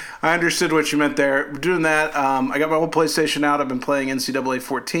I understood what you meant there. Doing that, I got my old PlayStation out. I've been playing NCAA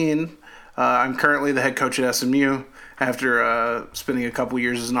 14. I'm currently the head coach at SMU after spending a couple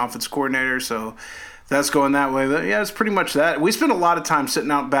years as an offense coordinator. So that's going that way. But yeah, it's pretty much that. We spend a lot of time sitting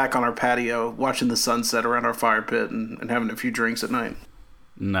out back on our patio watching the sunset around our fire pit and having a few drinks at night.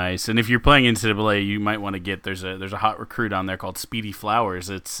 Nice. And if you're playing NCAA, you might want to get there's a hot recruit on there called Speedy Flowers.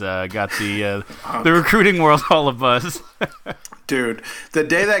 It's got the recruiting world all of us. Dude, the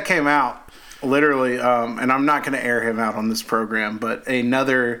day that came out, literally, and I'm not going to air him out on this program, but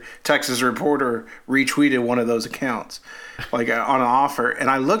another Texas reporter retweeted one of those accounts, on an offer, and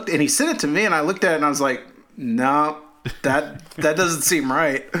I looked, and he sent it to me, and I looked at it, and I was like, no, that doesn't seem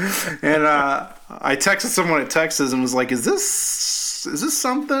right. And I texted someone at Texas and was like, is this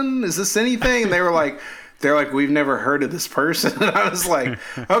something? Is this anything? And they were like, they're like, we've never heard of this person. And I was like,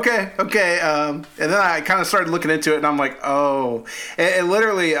 okay. And then I kind of started looking into it, and I'm like, oh. And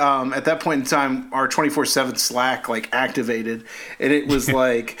literally, at that point in time, our 24/7 Slack like activated, and it was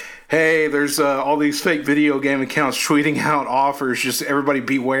like, hey, there's all these fake video game accounts tweeting out offers. Just everybody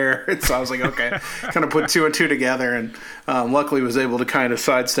beware. And so I was like, okay, kind of put two and two together, and luckily was able to kind of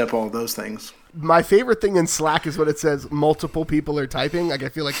sidestep all of those things. My favorite thing in Slack is when it says multiple people are typing. Like, I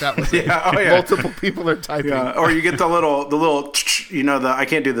feel like that was yeah. Multiple people are typing. Yeah. Or you get the little, you know, I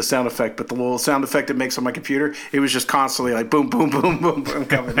can't do the sound effect, but the little sound effect it makes on my computer, it was just constantly like boom, boom, boom, boom, boom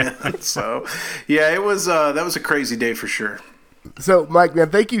coming in. So, yeah, it was that was a crazy day for sure. So, Mike, man,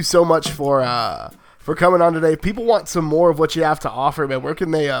 thank you so much for coming on today. If people want some more of what you have to offer, man, where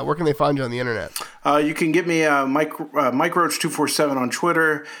can they find you on the internet? You can get me Mike Roach 247 on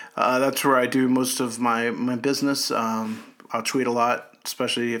Twitter. That's where I do most of my business. I'll tweet a lot,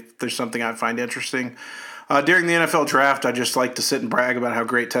 especially if there's something I find interesting. During the NFL draft, I just like to sit and brag about how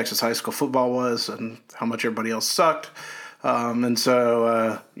great Texas high school football was and how much everybody else sucked. And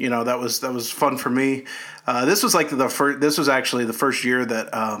so, you know, that was fun for me. This was like this was actually the first year that,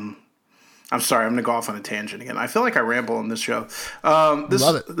 I'm sorry, I'm going to go off on a tangent again. I feel like I ramble on this show. Love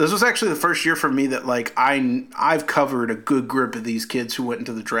it. This was actually the first year for me that like I've covered a good group of these kids who went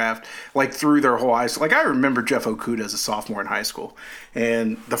into the draft like through their whole high school. Like I remember Jeff Okudah as a sophomore in high school.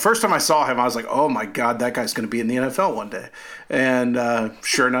 And the first time I saw him, I was like, oh my God, that guy's going to be in the NFL one day. And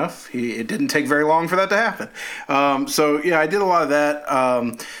sure enough, it didn't take very long for that to happen. So yeah, I did a lot of that.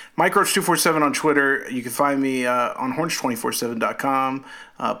 Mike Roach 247 on Twitter. You can find me on horns247.com.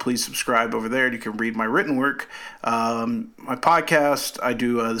 Please subscribe over there. You can read my written work. My podcast, I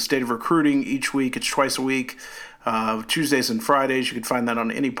do the State of Recruiting each week. It's twice a week, Tuesdays and Fridays. You can find that on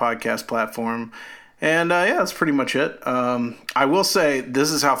any podcast platform. And yeah, that's pretty much it. I will say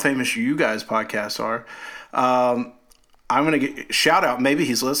this is how famous you guys' podcasts are. I'm going to shout out, maybe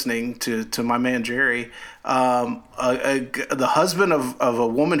he's listening, to my man Jerry, the husband of a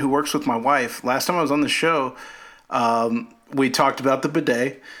woman who works with my wife. Last time I was on the show, we talked about the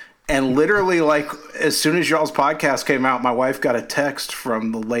bidet, and literally, like, as soon as y'all's podcast came out, my wife got a text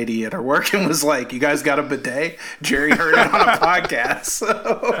from the lady at her work and was like, you guys got a bidet? Jerry heard it on a podcast.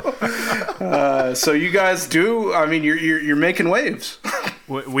 So you guys do, I mean, you're making waves.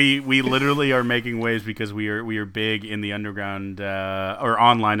 We literally are making waves because we are big in the underground or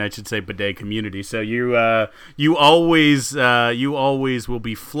online, I should say, bidet community. So you always will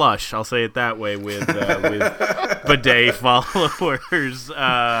be flush. I'll say it that way with bidet followers.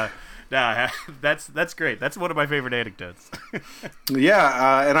 That's great. That's one of my favorite anecdotes.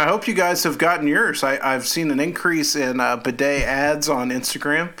 Yeah, and I hope you guys have gotten yours. I've seen an increase in bidet ads on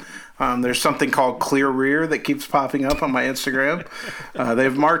Instagram. There's something called Clear Rear that keeps popping up on my Instagram.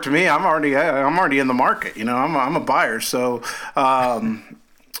 They've marked me. I'm already in the market. You know, I'm a buyer. So,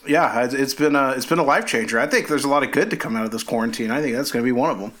 yeah, it's been a life changer. I think there's a lot of good to come out of this quarantine. I think that's going to be one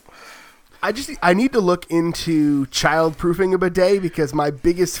of them. I need to look into child-proofing a bidet because my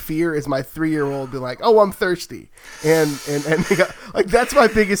biggest fear is my 3-year-old being like, "Oh, I'm thirsty," and like that's my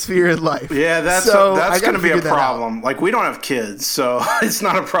biggest fear in life. Yeah, that's going to be a problem. Like we don't have kids, so it's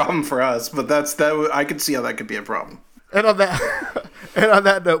not a problem for us. But I could see how that could be a problem. And on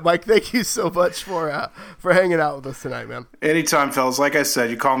that note, Mike, thank you so much for hanging out with us tonight, man. Anytime, fellas. Like I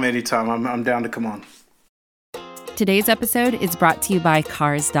said, you call me anytime. I'm down to come on. Today's episode is brought to you by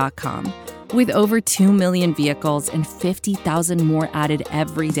Cars.com. With over 2 million vehicles and 50,000 more added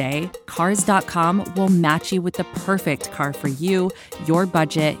every day, Cars.com will match you with the perfect car for you, your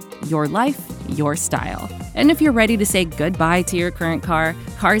budget, your life, your style. And if you're ready to say goodbye to your current car,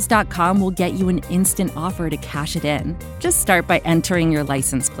 Cars.com will get you an instant offer to cash it in. Just start by entering your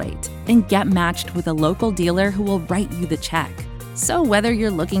license plate and get matched with a local dealer who will write you the check. So whether you're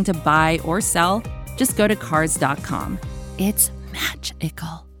looking to buy or sell, just go to Cars.com. It's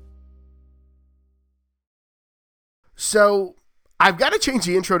magical. So I've got to change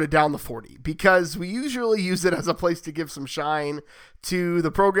the intro to Down the 40 because we usually use it as a place to give some shine to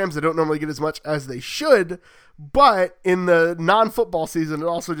the programs that don't normally get as much as they should. But in the non-football season, it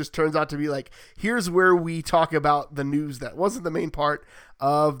also just turns out to be like, here's where we talk about the news that wasn't the main part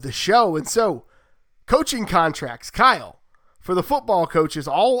of the show. And so coaching contracts, Kyle, for the football coaches,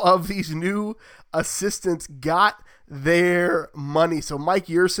 all of these new assistants got their money. So Mike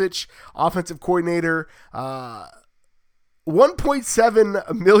Yurcich, offensive coordinator,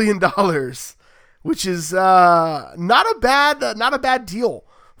 $1.7 million, which is not a bad deal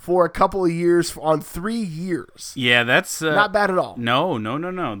for a couple of years on 3 years. Yeah, that's not bad at all. No.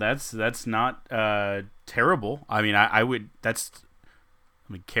 That's not terrible. I mean, I would. That's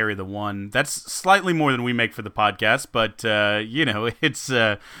We carry the one. That's slightly more than we make for the podcast, but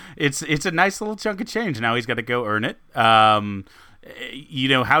it's a nice little chunk of change. Now he's got to go earn it. How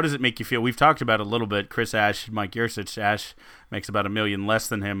does it make you feel? We've talked about it a little bit. Chris Ash, Mike Yurcich. Ash makes about $1 million less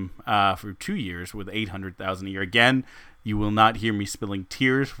than him for 2 years with $800,000 a year. Again, you will not hear me spilling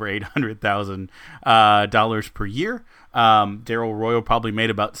tears for $800,000 per year. Daryl Royal probably made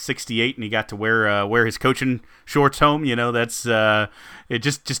about 68, and he got to wear his coaching shorts home. That's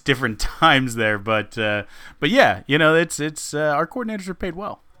just different times there. But yeah, it's our coordinators are paid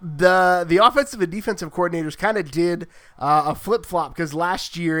well. The offensive and defensive coordinators kind of did a flip flop, because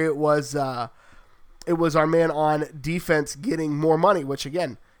last year it was our man on defense getting more money, which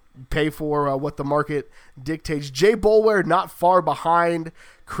again, pay for what the market dictates. Jay Boulware not far behind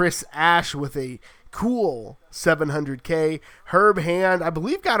Chris Ash with a cool $700K. Herb Hand, I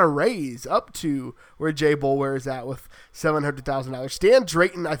believe, got a raise up to where Jay Boulware is at with $700,000. Stan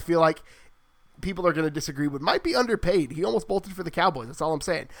Drayton, I feel like people are going to disagree with, might be underpaid. He almost bolted for the Cowboys. That's all I'm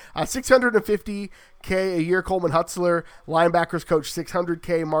saying. $650K a year. Coleman Hutzler, linebackers coach,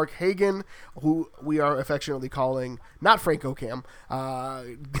 $600K. Mark Hagan, who we are affectionately calling not Frank Okam,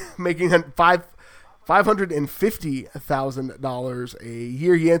 making $550,000 a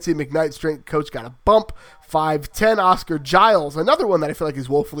year. Yancey McKnight, strength coach, got a bump. 510. Oscar Giles, another one that I feel like is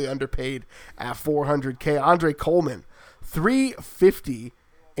woefully underpaid at $400K. Andre Coleman, $350K.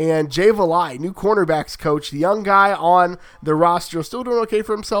 And Jay Valai, new cornerbacks coach, the young guy on the roster, still doing okay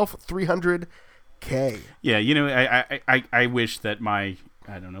for himself, $300K. Yeah, I wish that I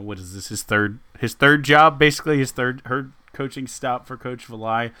don't know, what is this, his third job, basically, his third coaching stop for Coach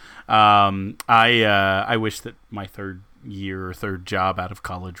Valai. I wish that my third job out of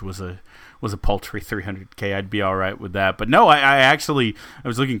college was a paltry $300K. I'd be all right with that. But no, I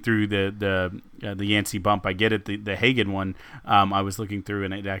was looking through the Yancey bump. I get it. The Hagan one, I was looking through,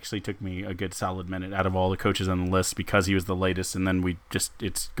 and it actually took me a good solid minute out of all the coaches on the list, because he was the latest, and then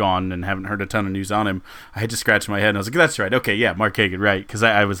it's gone and haven't heard a ton of news on him. I had to scratch my head, and I was like, that's right. Okay, yeah, Mark Hagan, right. Because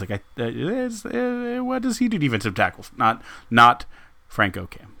I was like, what does he do defensive tackles? Not Frank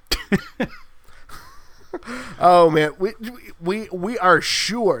Okam. Oh man, we are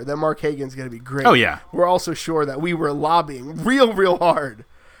sure that Mark Hagan's going to be great. Oh yeah, we're also sure that we were lobbying real hard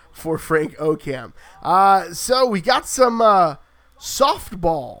for Frank Okam. So we got some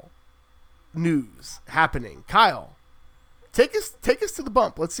softball news happening. Kyle, take us to the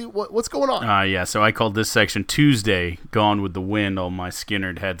bump. Let's see what's going on. Yeah, so I called this section Tuesday, Gone with the Wind. All my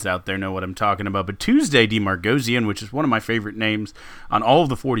Skinnerd heads out there know what I'm talking about. But Tuesday DeMargosian, which is one of my favorite names on all of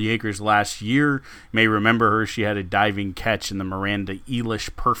the 40 Acres last year. You may remember her. She had a diving catch in the Miranda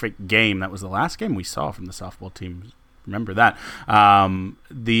Elish perfect game. That was the last game we saw from the softball team. Remember that.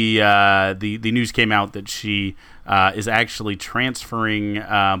 The news came out that she is actually transferring,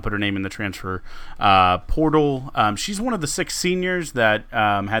 put her name in the transfer portal. She's one of the 6 seniors that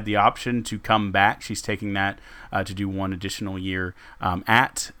had the option to come back. She's taking that to do one additional year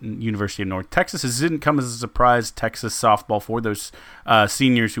at University of North Texas. This didn't come as a surprise. Texas softball, for those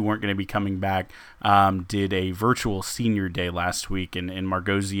seniors who weren't going to be coming back, did a virtual senior day last week, and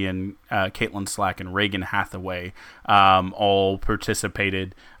Margosian, Caitlin Slack, and Reagan Hathaway all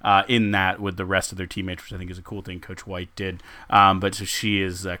participated in that with the rest of their teammates, which I think is a cool thing Coach White did. But so she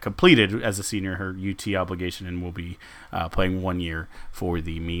is completed as a senior her UT obligation and will be playing 1 year for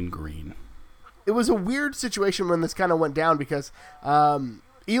the Mean Green. It was a weird situation when this kind of went down, because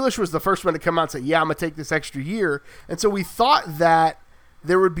Elish was the first one to come out and say, yeah, I'm going to take this extra year. And so we thought that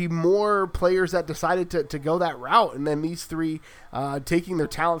there would be more players that decided to go that route, and then these 3 taking their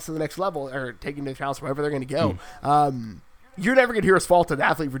talents to the next level, or taking their talents wherever they're going to go. You're never going to hear us fault an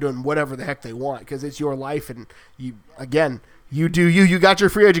athlete for doing whatever the heck they want, because it's your life, and you do you got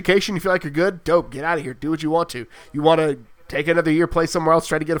your free education, you feel like you're good, dope, get out of here, do what you want to. You want to take another year, play somewhere else,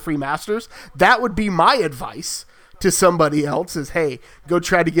 try to get a free master's? That would be my advice to somebody else, is, hey, go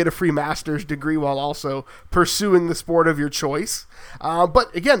try to get a free master's degree while also pursuing the sport of your choice.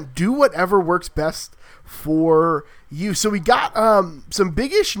 But again, do whatever works best for you. So we got some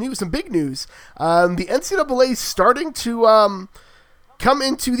big news. The NCAA is starting to come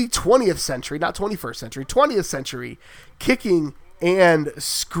into the 20th century, not 21st century, 20th century, kicking and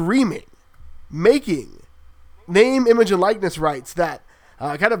screaming, making name, image, and likeness rights that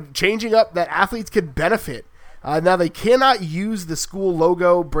kind of changing up that athletes could benefit. Now they cannot use the school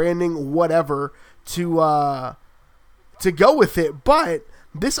logo, branding, whatever to go with it, but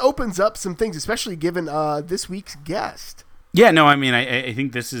this opens up some things, especially given this week's guest. Yeah, no, I mean, I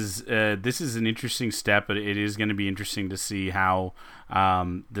think this is an interesting step, but it is going to be interesting to see how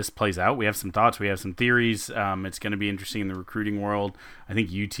this plays out. We have some thoughts, we have some theories. It's going to be interesting in the recruiting world. I think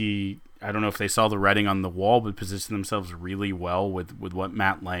UT, I don't know if they saw the writing on the wall, but positioned themselves really well with what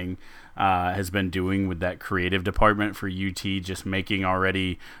Matt Lang has been doing with that creative department for UT, just making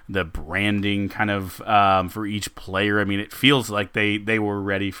already the branding kind of for each player. I mean, it feels like they were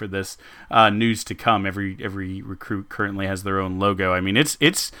ready for this news to come. Every recruit currently has their own logo. I mean,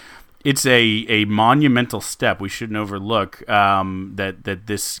 it's a monumental step. We shouldn't overlook that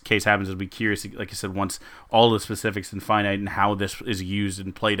this case happens. I'll be curious, like I said, once all the specifics and finite and how this is used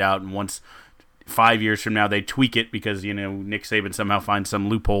and played out, and once 5 years from now they tweak it because Nick Saban somehow finds some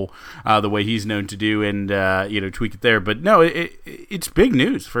loophole the way he's known to do, and tweak it there. But no, it's big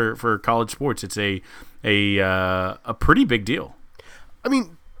news for college sports. It's a pretty big deal. I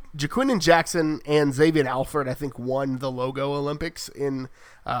mean, Jaquindon Jackson and Xavier Alford, I think, won the Logo Olympics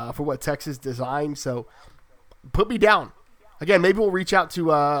for what Texas designed. So put me down. Again, maybe we'll reach out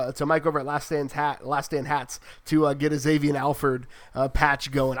to Mike over at Last Stand Hats to get a Xavier Alford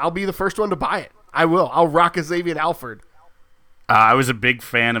patch going. I'll be the first one to buy it. I will. I'll rock a Xavier Alford. I was a big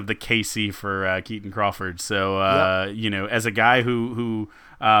fan of the KC for Keaton Crawford. So, as a guy who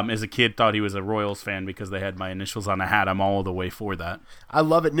as a kid thought he was a Royals fan because they had my initials on a hat, I'm all the way for that. I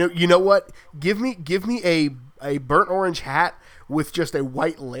love it. No, you know what? Give me a burnt orange hat with just a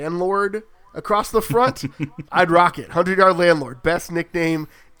white landlord across the front. I'd rock it. 100-yard landlord, best nickname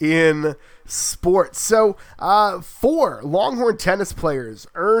in sports. So 4 Longhorn tennis players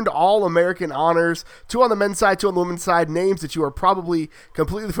earned All-American honors, 2 on the men's side, 2 on the women's side, names that you are probably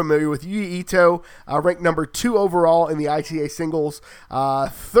completely familiar with. Yuya Ito, ranked number 2 overall in the ITA singles.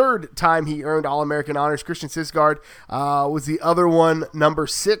 3rd time he earned All-American honors. Christian Sisgard was the other one, number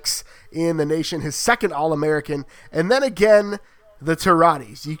 6 in the nation, his 2nd All-American. And then again, the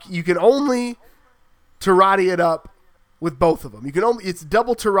Taratis. You can only Tarati it up with both of them. It's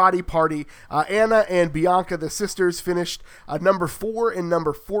double Tarati party. Anna and Bianca, the sisters, finished number 4 and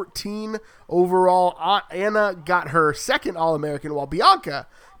number 14 overall. Anna got her 2nd All-American, while Bianca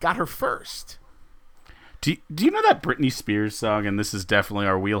got her 1st. Do you know that Britney Spears song? And this is definitely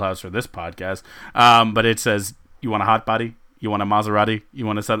our wheelhouse for this podcast. But it says, "You want a hot body? You want a Maserati? You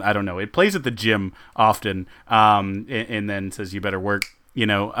want a something?" I don't know. It plays at the gym often, and then says, "You better work."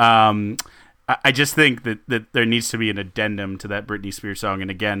 I just think that there needs to be an addendum to that Britney Spears song.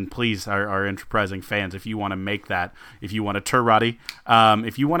 And again, please, our enterprising fans, if you want to make that, if you want a Turati,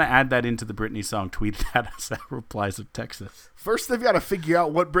 if you want to add that into the Britney song, tweet that as Replies of Texas. First, they've got to figure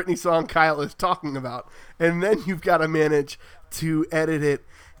out what Britney song Kyle is talking about, and then you've got to manage to edit it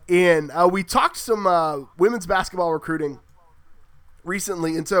in. We talked some women's basketball recruiting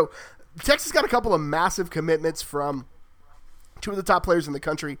recently, and so Texas got a couple of massive commitments from 2 of the top players in the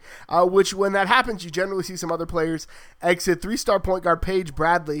country, which when that happens, you generally see some other players exit. 3-star point guard Paige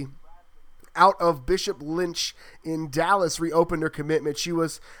Bradley out of Bishop Lynch in Dallas reopened her commitment. She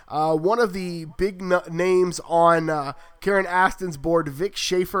was one of the big names on Karen Aston's board. Vic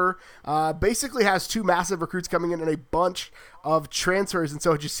Schaefer basically has 2 massive recruits coming in and a bunch of transfers, and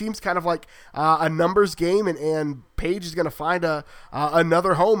so it just seems kind of like a numbers game, and Paige is going to find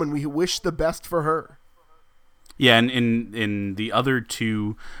another home, and we wish the best for her. Yeah, and in the other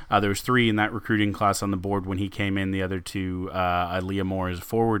 2, there was 3 in that recruiting class on the board when he came in. The other 2, Leah Moore is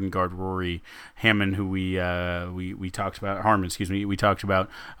forward, and guard Rory Hammond, who we talked about, Harmon, excuse me, we talked about,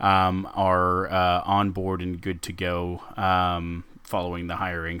 are on board and good to go following the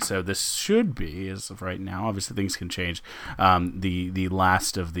hiring. So this should be, as of right now, obviously things can change, the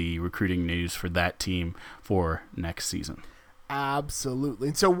last of the recruiting news for that team for next season. Absolutely.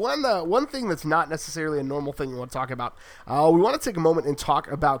 And so one thing that's not necessarily a normal thing we want to talk about, we want to take a moment and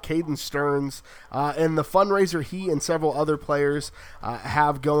talk about Caden Stearns and the fundraiser he and several other players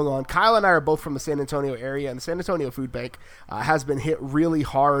have going on. Kyle and I are both from the San Antonio area, and the San Antonio Food Bank has been hit really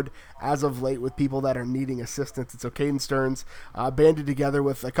hard as of late with people that are needing assistance. And so Caden Stearns banded together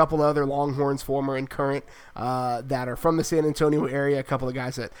with a couple other Longhorns, former and current, that are from the San Antonio area, a couple of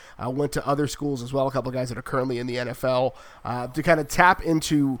guys that went to other schools as well, a couple of guys that are currently in the NFL, to kind of tap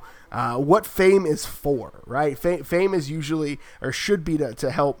into what fame is for, right? Fame is usually, or should be, to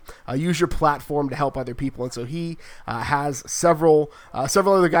help use your platform to help other people. And so he has several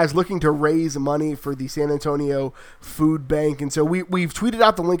other guys looking to raise money for the San Antonio Food Bank. And so we've tweeted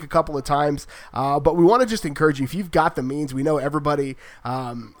out the link a couple of times, but we want to just encourage you, if you've got the means. We know everybody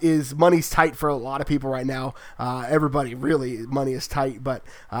money's tight for a lot of people right now. Everybody really, money is tight, but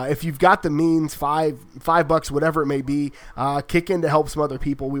if you've got the means, $5, whatever it may be, kick in to help some other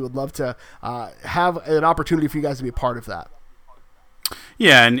people. We would love to have an opportunity for you guys to be a part of that.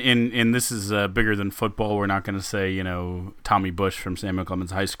 Yeah, and this is bigger than football. We're not going to say, Tommy Bush from Samuel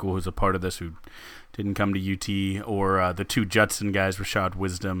Clemens High School, who's a part of this, who didn't come to UT, or the two Judson guys, Rashad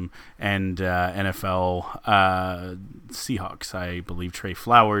Wisdom and NFL Seahawks, I believe, Trey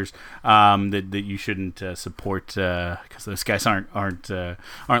Flowers, that you shouldn't support because those guys aren't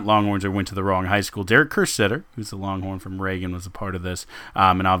Longhorns or went to the wrong high school. Derek Kerstetter, who's a Longhorn from Reagan, was a part of this,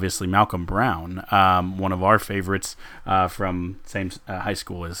 and obviously Malcolm Brown, one of our favorites from same high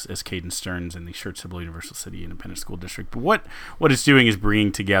school as Caden Stearns in the Schertz-Sibley Universal City Independent School District. But what it's doing is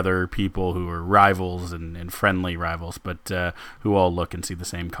bringing together people who are rivals and friendly rivals, but who all look and see the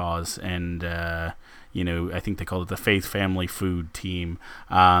same cause. And I think they call it the Faith Family Food Team,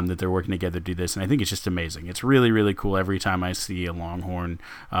 that they're working together to do this. And I think it's just amazing. It's really, really cool every time I see a Longhorn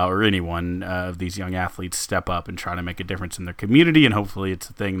or anyone of these young athletes step up and try to make a difference in their community. And hopefully it's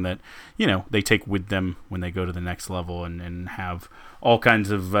a thing that, they take with them when they go to the next level and have all kinds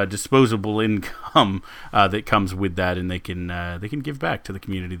of disposable income that comes with that, and they can give back to the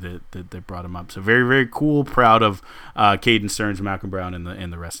community that brought them up. So very, very cool. Proud of Caden Stearns, Malcolm Brown,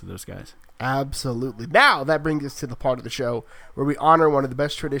 and the rest of those guys. Absolutely. Now that brings us to the part of the show where we honor one of the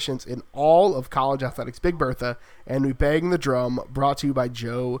best traditions in all of college athletics, Big Bertha, and we bang the drum. Brought to you by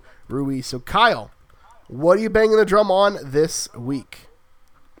Joe Ruiz. So Kyle, what are you banging the drum on this week?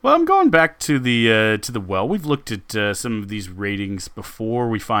 Well, I'm going back to the well. We've looked at some of these ratings before.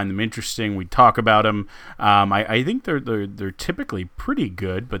 We find them interesting. We talk about them. I think they're typically pretty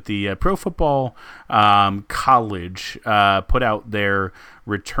good. But the Pro Football College put out their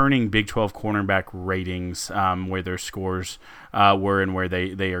returning Big 12 cornerback ratings, where their scores were and where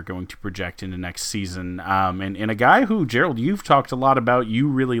they are going to project into next season. And a guy who, Gerald, you've talked a lot about, you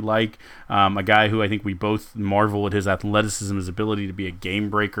really like, a guy who I think we both marvel at his athleticism, his ability to be a game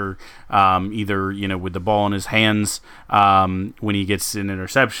breaker, either with the ball in his hands when he gets an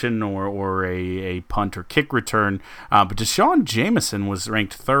interception or a punt or kick return. But Deshaun Jamison was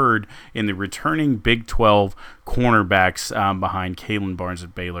ranked third in the returning Big 12 cornerbacks, behind Kalen Barnes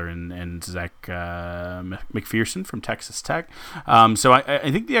at Baylor and Zach McPherson from Texas Tech. So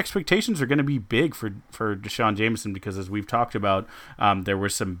I think the expectations are going to be big for Deshaun Jamison, because as we've talked about, there were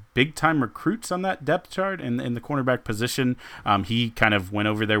some big-time recruits on that depth chart in the cornerback position. He kind of went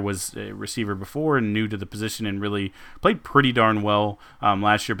over there, was a receiver before and new to the position, and really played pretty darn well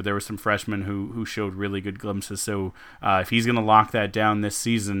last year, but there were some freshmen who showed really good glimpses. So if he's going to lock that down this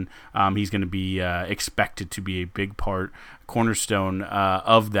season, he's going to be expected to be a big part, cornerstone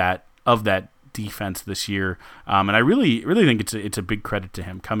of that defense this year, and I really think it's a big credit to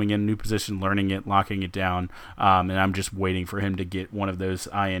him coming in new position, learning it, locking it down, and I'm just waiting for him to get one of those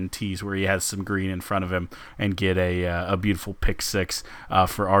INTs where he has some green in front of him and get a beautiful pick six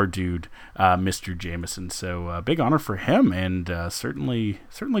for our dude, Mr. Jamison. So big honor for him, and certainly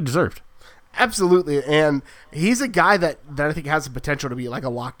deserved. Absolutely, and he's a guy that I think has the potential to be like a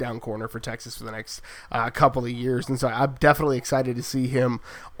lockdown corner for Texas for the next couple of years, and so I'm definitely excited to see him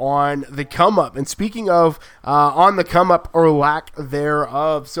on the come-up. And speaking of on the come-up or lack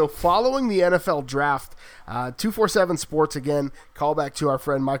thereof, so following the NFL draft, 247 Sports, again, call back to our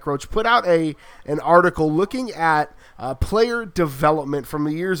friend Mike Roach, put out an article looking at player development from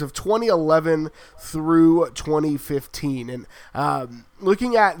the years of 2011 through 2015, and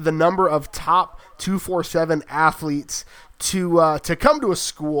looking at the number of top 247 athletes to come to a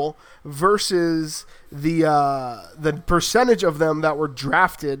school versus the percentage of them that were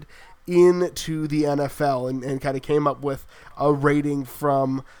drafted into the NFL, and kind of came up with a rating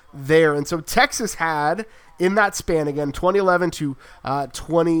from there. And so Texas had, in that span, again, 2011 to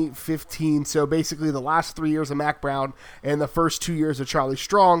 2015, so basically the last 3 years of Mack Brown and the first 2 years of Charlie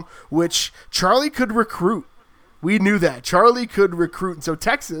Strong, which Charlie could recruit. We knew that. Charlie could recruit. And so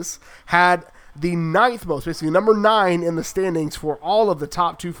Texas had the ninth most, basically number 9 in the standings for all of the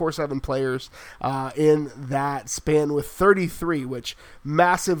top 247 players in that span, with 33, which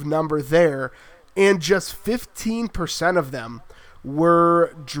massive number there. And just 15% of them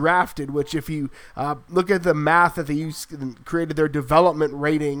were drafted, which if you look at the math that they used, created their development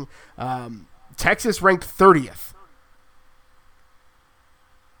rating, Texas ranked 30th.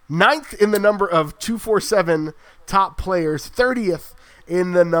 9th in the number of 247 top players, 30th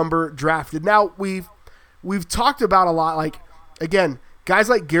in the number drafted. Now, we've talked about a lot, like, again, guys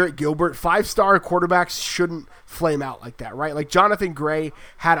like Garrett Gilbert, 5-star quarterbacks shouldn't flame out like that, right? Like Jonathan Gray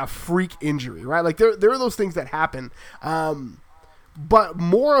had a freak injury, right? Like there are those things that happen. But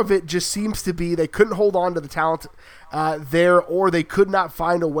more of it just seems to be they couldn't hold on to the talent there, or they could not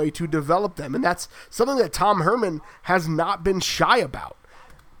find a way to develop them. And that's something that Tom Herman has not been shy about.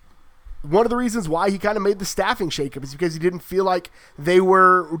 one of the reasons why he kind of made the staffing shakeup is because he didn't feel like they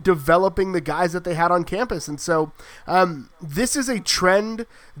were developing the guys that they had on campus. And so this is a trend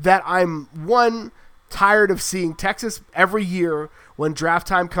that I'm, tired of seeing. Texas every year when draft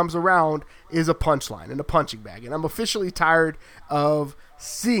time comes around is a punchline and a punching bag. And I'm officially tired of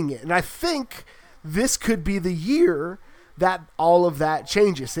seeing it. And I think this could be the year that all of that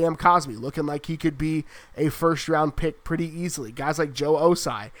changes. Sam Cosmi looking like he could be a first-round pick pretty easily. Guys like Joe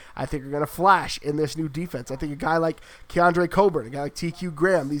Osai, I think, are going to flash in this new defense. I think a guy like Keandre Coburn, a guy like TQ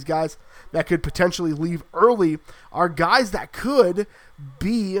Graham, these guys that could potentially leave early are guys that could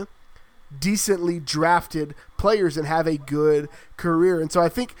be decently drafted players and have a good career. And so I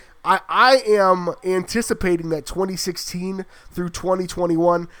think I am anticipating that 2016 through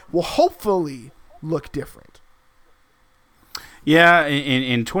 2021 will hopefully look different. Yeah,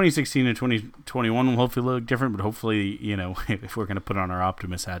 in 2016 and 2021 will hopefully look different, but hopefully, if we're going to put on our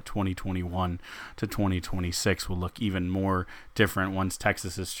optimist hat, 2021 to 2026 will look even more different once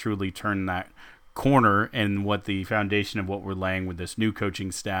Texas has truly turned that corner and what the foundation of what we're laying with this new coaching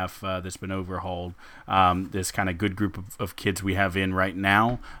staff that's been overhauled, this kind of good group of kids we have in right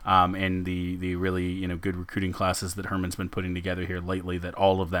now, and the really good recruiting classes that Herman's been putting together here lately, that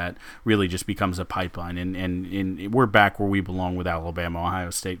all of that really just becomes a pipeline, and we're back where we belong with Alabama, Ohio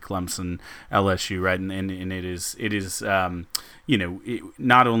State, Clemson, LSU, right? And it is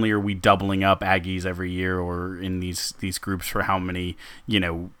not only are we doubling up Aggies every year or in these groups for how many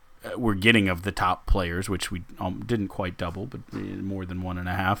we're getting of the top players, which we didn't quite double, but more than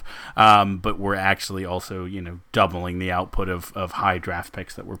 1.5. But we're actually also, doubling the output of high draft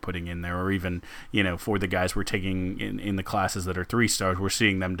picks that we're putting in there, or even, for the guys we're taking in the classes that are 3 stars, we're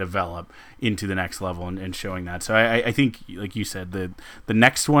seeing them develop into the next level and showing that. So I think, like you said, the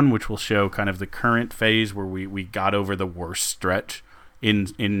next one, which will show kind of the current phase where we got over the worst stretch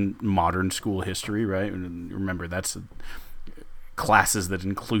in modern school history, right? And remember, that's classes that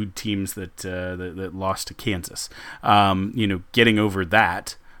include teams that lost to Kansas. Getting over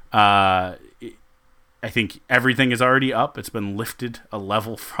that, I think everything is already up. It's been lifted a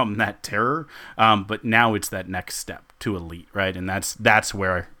level from that terror, but now it's that next step to elite, right? And that's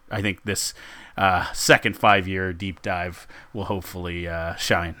where I think this second 5-year deep dive will hopefully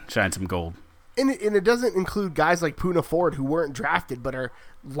shine some gold. And it doesn't include guys like Poona Ford who weren't drafted but are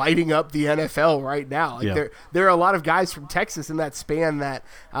lighting up the NFL right now. There are a lot of guys from Texas in that span that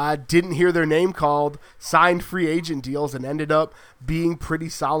didn't hear their name called, signed free agent deals, and ended up being pretty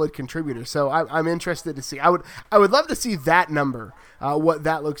solid contributors. So I'm interested to see. I would love to see that number, what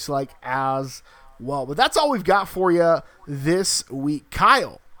that looks like as well. But that's all we've got for you this week.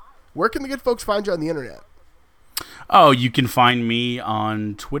 Kyle, where can the good folks find you on the internet? Oh, you can find me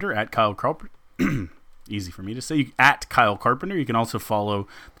on Twitter at Kyle Carpenter. Easy for me to say. At Kyle Carpenter. You can also follow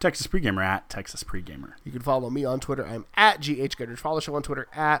the Texas Pregamer at Texas Pregamer. You can follow me on Twitter. I'm at GH Goodrich. Follow the show on Twitter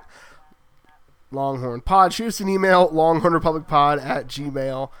at Longhorn Pod. Shoot us an email,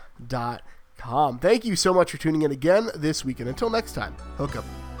 longhornrepublicpod@gmail.com. Thank you so much for tuning in again this week. And until next time, hook 'em.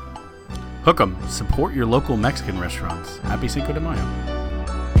 Hook 'em. Support your local Mexican restaurants. Happy Cinco de Mayo.